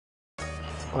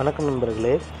வணக்கம்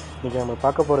நண்பர்களே. இன்றைக்கி நம்ம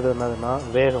பார்க்க போகிறது என்னதுன்னா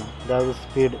வேகம், அதாவது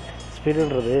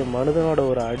ஸ்பீடுன்றது மனிதனோட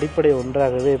ஒரு அடிப்படை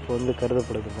ஒன்றாகவே இப்போ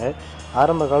கருதப்படுதுங்க.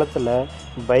 ஆரம்ப காலத்தில்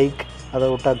பைக், அதை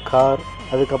விட்டால் கார்,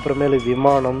 அதுக்கப்புறமேலு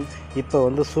விமானம்,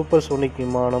 இப்போ சூப்பர் சோனிக்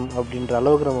விமானம் அப்படின்ற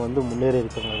அளவுக்கு நம்ம முன்னேறி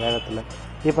இருக்கோங்க வேகத்தில்.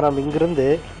 இப்போ நம்ம இங்கேருந்து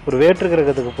ஒரு வேற்று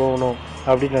கிரகத்துக்கு போகணும்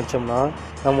அப்படின்னு நினச்சோம்னா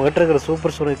நம்மகிட்ட இருக்கிற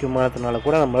சூப்பர் சோனிக் விமானத்தினால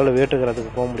கூட நம்மளால் வேற்று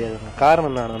கிரகத்துக்கு போக முடியாதுங்க. காரணம்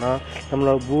என்னன்னா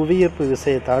நம்மளோட புவியீர்ப்பு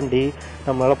விசையை தாண்டி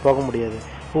நம்மளால் போக முடியாது.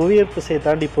 புவியீர்ப்பு விசையை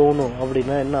தாண்டி போகணும்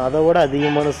அப்படின்னா என்ன, அதை விட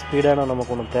அதிகமான ஸ்பீடான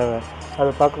நமக்கு ஒன்று தேவை. அதை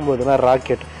பார்க்கும்போதுனா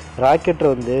ராக்கெட்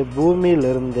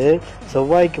பூமியிலிருந்து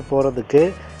செவ்வாய்க்கு போகிறதுக்கு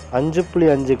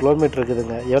 5.5 கிலோமீட்டர்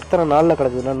இருக்குதுங்க. எத்தனை நாளில்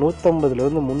கிடக்குதுன்னா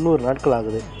 150லேருந்து 300 நாட்கள்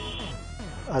ஆகுது.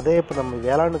 அதே இப்போ நம்ம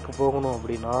வேளாணுக்கு போகணும்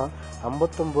அப்படின்னா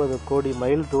 59 கோடி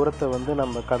மைல் தூரத்தை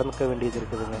நம்ம கடக்க வேண்டியது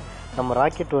இருக்குதுங்க. நம்ம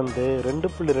ராக்கெட்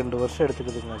 2.2 வருஷம்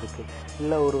எடுத்துக்குதுங்க அதுக்கு.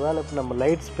 இல்லை ஒரு வேளை இப்போ நம்ம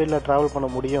லைட் ஸ்பீடில் ட்ராவல் பண்ண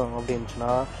முடியும்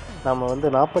அப்படின்னுச்சுன்னா நம்ம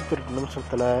 48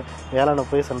 நிமிஷத்தில் வேளாணை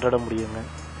போய் சென்றட முடியுங்க.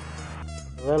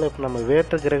 வேலை இப்போ நம்ம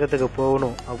வேற்று கிரகத்துக்கு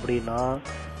போகணும் அப்படின்னா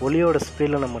ஒளியோட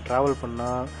ஸ்பீடில் நம்ம ட்ராவல்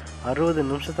பண்ணால் 60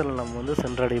 நிமிஷத்தில் நம்ம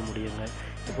சென்றடைய முடியுங்க.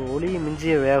 இப்போ ஒளியை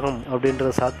மிஞ்சிய வேகம்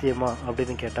அப்படின்றது சாத்தியமா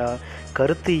அப்படின்னு கேட்டால்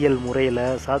கருத்தியல் முறையில்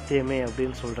சாத்தியமே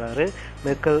அப்படின்னு சொல்கிறாரு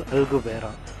மைக்கேல்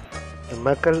அல்குபேரா.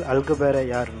 மைக்கேல் அல்குபேரா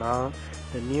யாருன்னா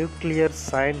த nuclear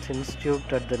science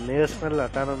institute at the national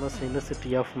autonomous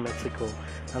university of Mexico,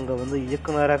 அங்கே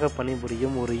இயக்குநராக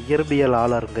பணிபுரியும் ஒரு இயற்பியல்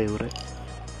ஆளருங்க இவர்.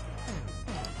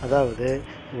 அதாவது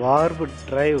வார்பு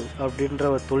டிரைவ் அப்படின்ற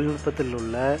ஒரு தொழில்நுட்பத்தில்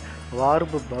உள்ள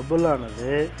வார்பு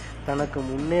பபுளானது தனக்கு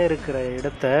முன்னே இருக்கிற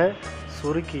இடத்த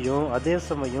சுருக்கியும் அதே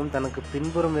சமயம் தனக்கு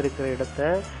பின்புறம் இருக்கிற இடத்த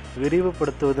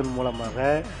விரிவுபடுத்துவதன் மூலமாக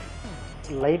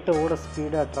லைட்டோட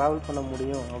ஸ்பீடாக ட்ராவல் பண்ண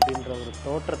முடியும் அப்படின்ற ஒரு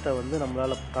தோற்றத்தை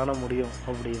நம்மளால் காண முடியும்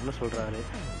அப்படின்னு சொல்கிறாரு.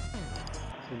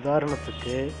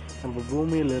 உதாரணத்துக்கு நம்ம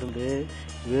பூமியிலிருந்து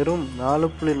வெறும்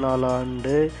 4.4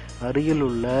 ஆண்டு அருகில்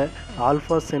உள்ள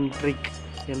ஆல்ஃபா சென்ட்ரிக்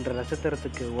என்ற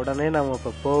நட்சத்திரத்துக்கு உடனே நம்ம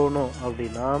இப்போ போகணும்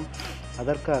அப்படின்னா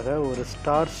அதற்காக ஒரு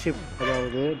ஸ்டார்ஷிப்,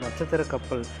 அதாவது நட்சத்திர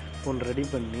கப்பல் ஒன்று ரெடி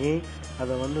பண்ணி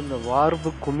அதை இந்த வார்பு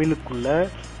குமிழுக்குள்ளே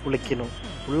உழைக்கணும்.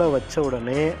 உள்ளே வச்ச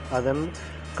உடனே அதன்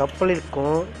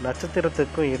கப்பலிற்கும்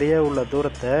நட்சத்திரத்துக்கும் இடையே உள்ள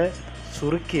தூரத்தை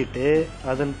சுருக்கிட்டு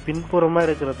அதன் பின்புறமாக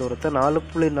இருக்கிற தூரத்தை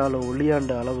 4.4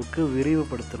 ஒளியாண்டு அளவுக்கு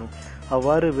விரிவுபடுத்தணும்.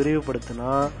 அவ்வாறு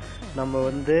விரிவுபடுத்தினா நம்ம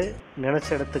நினச்ச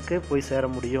இடத்துக்கு போய் சேர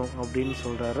முடியும் அப்படின்னு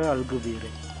சொல்கிறாரு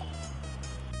அல்குபேரா.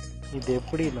 இது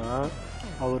எப்படின்னா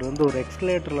அவர் ஒரு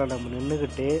எக்ஸ்கலேட்டரில் நம்ம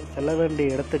நின்றுக்கிட்டே செல்ல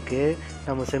வேண்டிய இடத்துக்கு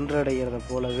நம்ம சென்றடைகிறத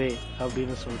போலவே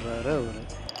அப்படின்னு சொல்கிறாரு அவர்.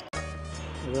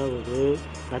 அதாவது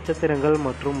நட்சத்திரங்கள்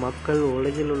மற்றும் மக்கள்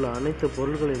உலகில் உள்ள அனைத்து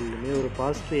பொருள்களிலுமே ஒரு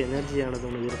பாசிட்டிவ் எனர்ஜியானது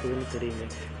ஒன்று இருக்குதுன்னு தெரியுங்க.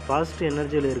 பாசிட்டிவ்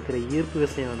எனர்ஜியில் இருக்கிற ஈர்ப்பு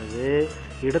விசையானது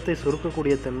இடத்தை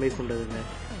சுருக்கக்கூடிய தன்மை கொண்டதுங்க.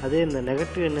 அதே இந்த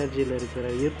நெகட்டிவ் எனர்ஜியில் இருக்கிற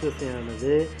ஈர்ப்பு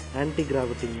விசையானது ஆன்டி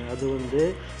கிராவிட்டிங்க, அது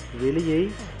வெளியை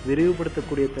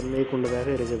விரிவுபடுத்தக்கூடிய தன்மை கொண்டதாக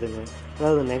இருக்குதுங்க.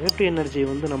 அதாவது நெகட்டிவ் எனர்ஜியை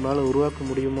நம்மளால் உருவாக்க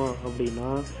முடியுமா அப்படின்னா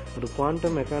ஒரு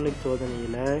குவாண்டம் மெக்கானிக்ஸ்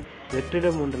சோதனையில்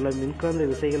வெற்றிடம் ஒன்றில் மின்காந்த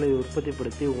விசைகளை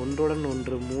உற்பத்திப்படுத்தி ஒன்றுடன்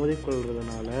ஒன்று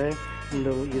மோதிக்கொள்கிறதுனால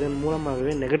இதன்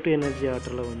மூலமாகவே நெகட்டிவ் எனர்ஜி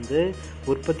ஆற்றலை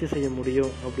உற்பத்தி செய்ய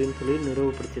முடியும் அப்படின்னு சொல்லி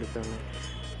நிறுவப்படுத்தியிருக்காங்க.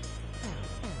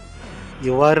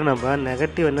 இவ்வாறு நம்ம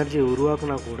நெகட்டிவ் எனர்ஜியை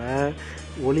உருவாக்குனா கூட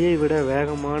ஒளியை விட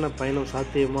வேகமான பயணம்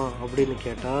சாத்தியமா அப்படின்னு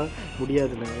கேட்டால்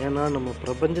முடியாதுங்க. ஏன்னா நம்ம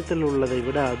பிரபஞ்சத்தில் உள்ளதை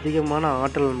விட அதிகமான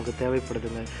ஆற்றல் நமக்கு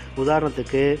தேவைப்படுதுங்க.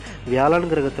 உதாரணத்துக்கு வியாழன்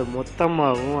கிரகத்தை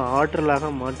மொத்தமாகவும்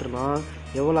ஆற்றலாக மாற்றினா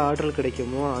எவ்வளோ ஆற்றல்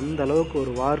கிடைக்குமோ அந்த அளவுக்கு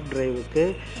ஒரு வார்ப் டிரைவுக்கு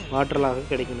ஆற்றலாக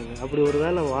கிடைக்கணுங்க. அப்படி ஒரு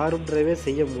வேளை வார்ப் டிரைவே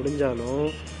செய்ய முடிஞ்சாலும்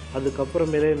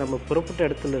அதுக்கப்புறமேலே நம்ம புறப்பட்ட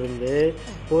இடத்துலேருந்து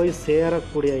போய்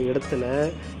சேரக்கூடிய இடத்துல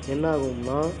என்ன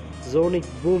ஆகும்னா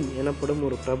ஜோனிக் பூம் எனப்படும்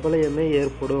ஒரு பிரபலயமே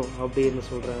ஏற்படும் அப்படின்னு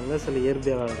சொல்கிறாங்க சில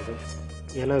இயற்பியலாளர்கள்.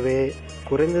 எனவே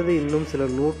குறைந்தது இன்னும் சில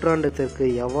நூற்றாண்டத்திற்கு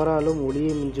எவராலும்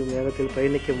ஒளியை மிஞ்சும் வேகத்தில்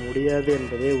பயணிக்க முடியாது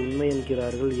என்பதே உண்மை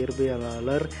என்கிறார்கள்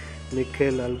இயற்பியலாளர்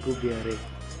மைக்கேல் அல்குபேரா.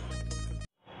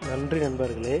 நன்றி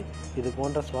நண்பர்களே. இது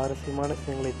போன்ற சுவாரஸ்யமான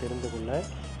விஷயங்களை தெரிந்து கொள்ள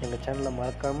எங்கள் சேனலை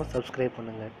மறக்காமல் சப்ஸ்கிரைப்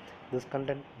பண்ணுங்கள். This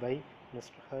content by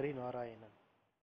mister Hari Narayanan.